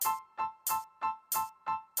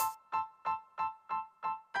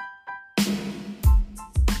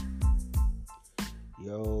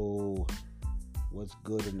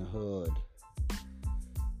good in the hood?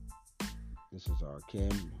 This is our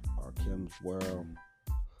Kim's World.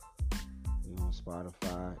 We on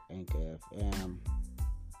Spotify, Anchor FM,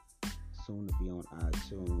 soon to be on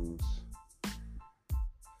iTunes.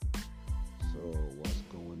 So what's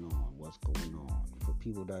going on? What's going on? For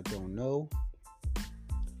people that don't know,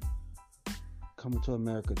 Coming to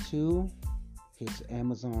America 2 hits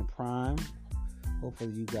Amazon Prime. Hopefully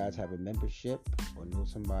you guys have a membership or know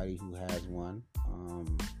somebody who has one.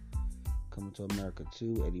 Coming to America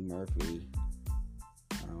 2, Eddie Murphy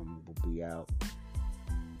will be out.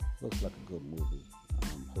 Looks like a good movie.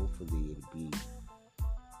 Hopefully it'll be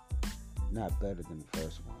not better than the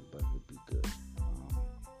first one, but it'll be good.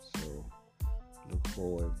 So look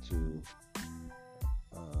forward to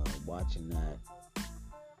watching that.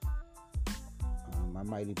 I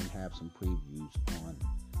might even have some previews on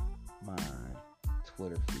my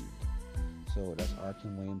Twitter feed. So that's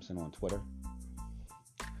Arkin Williamson on Twitter,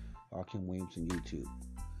 Arkin Williamson YouTube.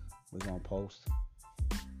 We're gonna put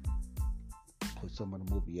some of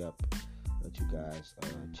the movie up. Let you guys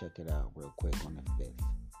check it out real quick on the 5th.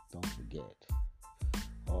 Don't forget.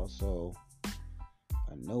 Also,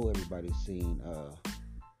 I know everybody's seen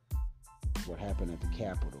what happened at the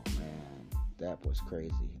Capitol. Man, that was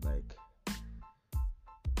crazy. Like,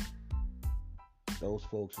 those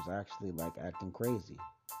folks was actually like acting crazy,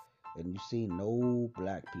 and you see no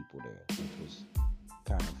black people there, which was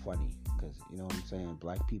kind of funny, because you know what I'm saying,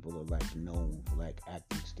 black people are like known for like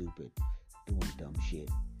acting stupid, doing dumb shit.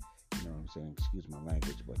 You know what I'm saying? Excuse my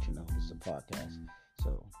language, but you know, this is a podcast,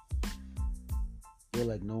 so they're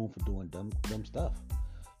like known for doing dumb stuff.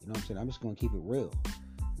 You know what I'm saying? I'm just gonna keep it real.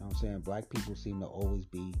 You know what I'm saying? Black people seem to always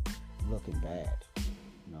be looking bad.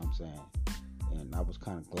 You know what I'm saying? And I was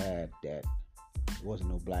kind of glad that there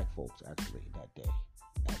wasn't no black folks actually that day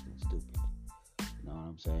acting stupid. You know what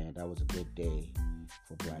I'm saying? That was a good day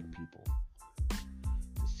for black people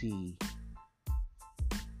to see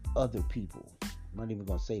other people. I'm not even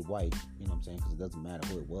going to say white, you know what I'm saying, because it doesn't matter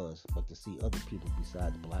who it was, but to see other people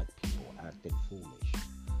besides black people acting foolish.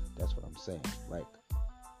 That's what I'm saying. Like,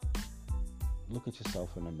 look at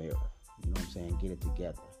yourself in the mirror. You know what I'm saying? Get it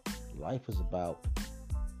together. Life is about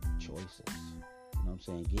choices. You know what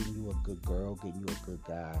I'm saying? Getting you a good girl, getting you a good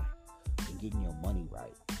guy, and getting your money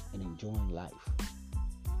right, and enjoying life. You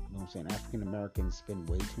know what I'm saying? African Americans spend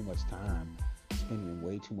way too much time spending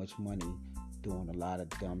way too much money doing a lot of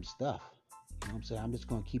dumb stuff. You know what I'm saying? I'm just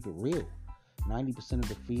going to keep it real. 90% of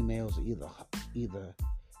the females are either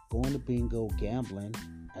going to bingo, gambling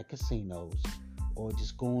at casinos, or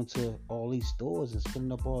just going to all these stores and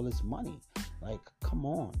spending up all this money. Like, come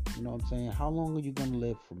on. You know what I'm saying? How long are you going to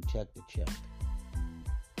live from check to check?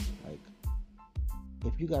 Like,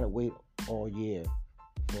 if you gotta wait all year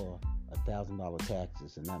for $1,000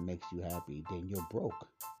 taxes and that makes you happy, then you're broke.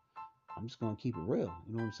 I'm just gonna keep it real.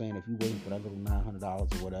 You know what I'm saying? If you waiting for that little $900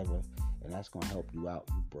 or whatever, and that's gonna help you out,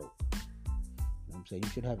 you broke. You know what I'm saying? You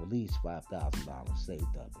should have at least $5,000 saved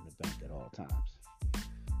up in the bank at all times.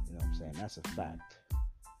 You know what I'm saying? That's a fact.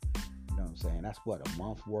 You know what I'm saying? That's what, a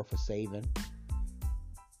month worth of saving.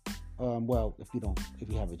 Well, if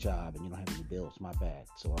you have a job and you don't have any bills, my bad.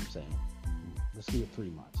 So I'm saying, let's give it 3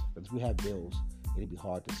 months. But if we have bills, it'd be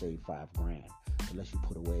hard to save $5,000 unless you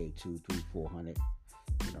put away 200, 300, 400.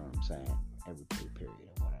 You know what I'm saying? Every pay period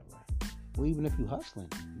or whatever. Or even if you're hustling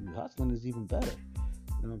is even better.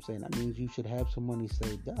 You know what I'm saying? That means you should have some money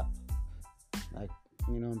saved up. Like,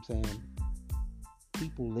 you know what I'm saying?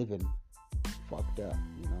 People living fucked up.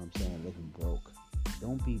 You know what I'm saying? Living broke.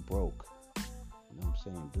 Don't be broke. You know what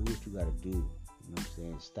I'm saying? Do what you gotta do. You know what I'm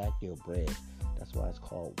saying? Stack your bread. That's why it's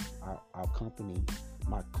called, our company,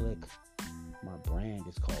 my clique, my brand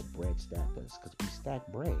is called Bread Stackers, because we stack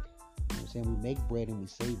bread. You know what I'm saying? We make bread and we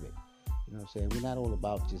save it. You know what I'm saying? We're not all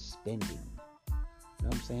about just spending. You know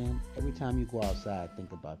what I'm saying? Every time you go outside,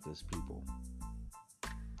 think about this, people.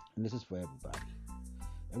 And this is for everybody.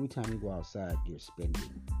 Every time you go outside, you're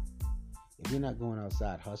spending. If you're not going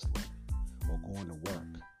outside hustling or going to work,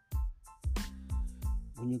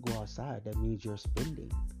 when you go outside, that means you're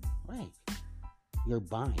spending, right? You're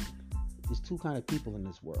buying. There's two kind of people in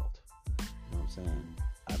this world. You know what I'm saying?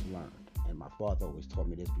 I've learned, and my father always taught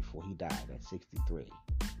me this before he died at 63.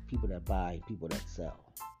 People that buy, people that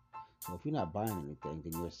sell. So if you're not buying anything,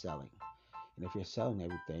 then you're selling. And if you're selling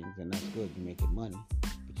everything, then that's good. You're making money,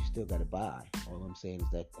 but you still got to buy. All I'm saying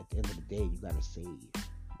is that at the end of the day, you got to save,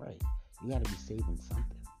 right? You got to be saving something.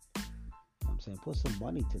 You know what I'm saying? Put some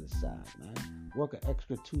money to the side, man. Work an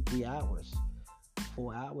extra 2-3 hours,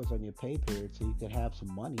 4 hours on your pay period so you could have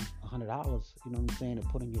some money, $100, you know what I'm saying, to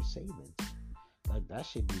put in your savings. Like, that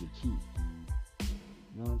should be the key.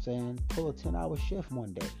 You know what I'm saying? Pull a 10-hour shift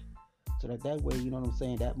one day. So that way, you know what I'm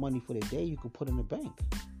saying, that money for the day you can put in the bank.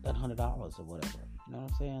 That $100 or whatever. You know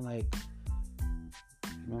what I'm saying? Like,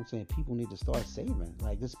 you know what I'm saying? People need to start saving.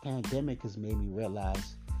 Like, this pandemic has made me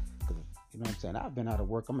realize, cause, you know what I'm saying? I've been out of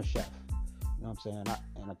work. I'm a chef. You know what I'm saying?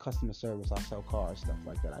 And a customer service, I sell cars, stuff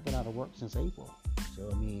like that. I've been out of work since April. So,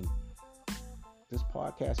 I mean, this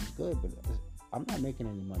podcast is good, but I'm not making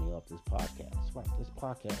any money off this podcast. Right? This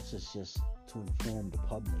podcast is just to inform the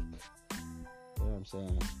public. You know what I'm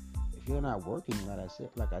saying? If you're not working,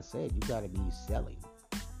 like I said, you got to be selling.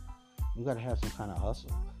 You got to have some kind of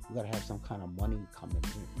hustle. You got to have some kind of money coming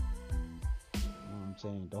in. You know what I'm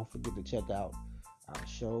saying? Don't forget to check out our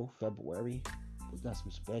show, February. We got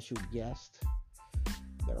some special guests.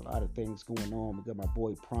 We got a lot of things going on. We got my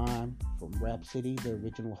boy Prime from Rap City, the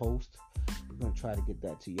original host. We're going to try to get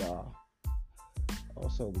that to y'all.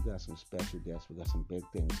 Also, we got some special guests. We got some big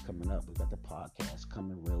things coming up. We got the podcast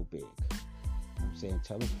coming real big. You know what I'm saying?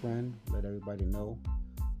 Tell a friend. Let everybody know.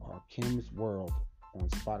 Our Kim's World on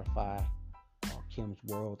Spotify. Our Kim's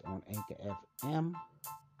World on Anchor FM.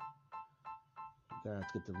 You guys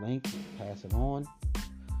get the link. Pass it on.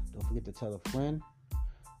 Don't forget to tell a friend.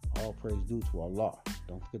 All praise due to Allah.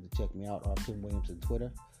 Don't forget to check me out, R. Kim Williamson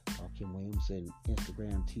Twitter, R. Kim Williamson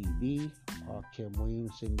Instagram TV, R. Kim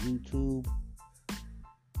Williamson YouTube.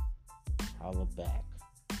 Holla back.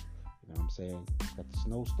 You know what I'm saying? Got the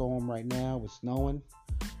snowstorm right now. It's snowing.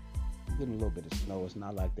 We're getting a little bit of snow. It's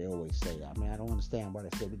not like they always say. I mean, I don't understand why they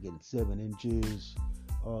say we're getting 7 inches,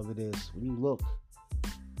 all of this. When you look, you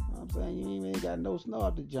know what I'm saying? You ain't even got no snow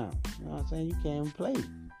up the jump. You know what I'm saying? You can't even play.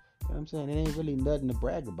 You know what I'm saying? It ain't really nothing to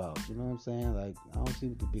brag about. You know what I'm saying? Like, I don't see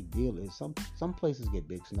what the big deal is. Some places get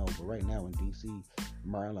big snow, but right now in D.C.,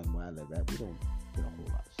 Maryland, where I live at, we don't get a whole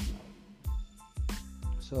lot of snow.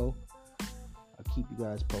 So, I'll keep you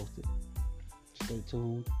guys posted. Stay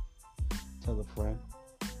tuned. Tell a friend.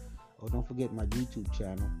 Oh, don't forget my YouTube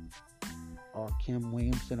channel, R. Kim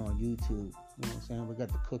Williamson on YouTube. You know what I'm saying? We got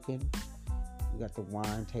the cooking. We got the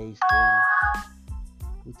wine tasting.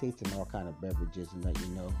 We tasting all kind of beverages and let you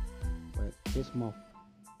know. But this month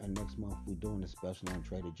and next month, we're doing a special on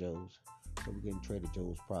Trader Joe's. So we're getting Trader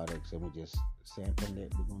Joe's products and we're just sampling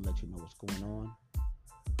it. We're going to let you know what's going on.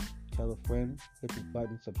 Tell a friend. Hit the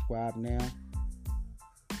button. Subscribe now.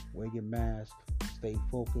 Wear your mask. Stay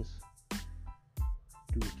focused.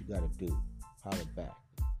 Do what you got to do. Holler back.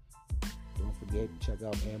 Don't forget to check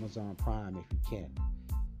out Amazon Prime if you can.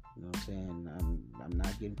 You know what I'm saying? I'm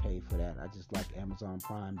not getting paid for that. I just like Amazon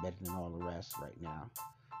Prime better than all the rest right now.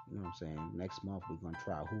 You know what I'm saying? Next month we're going to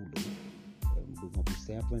try Hulu. And we're going to be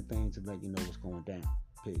sampling things and let you know what's going down.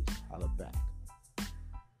 Peace. Holla back.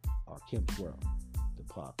 Our Kim's World, the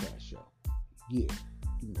podcast show. Yeah,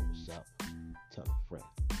 you know what's up. Tell a friend.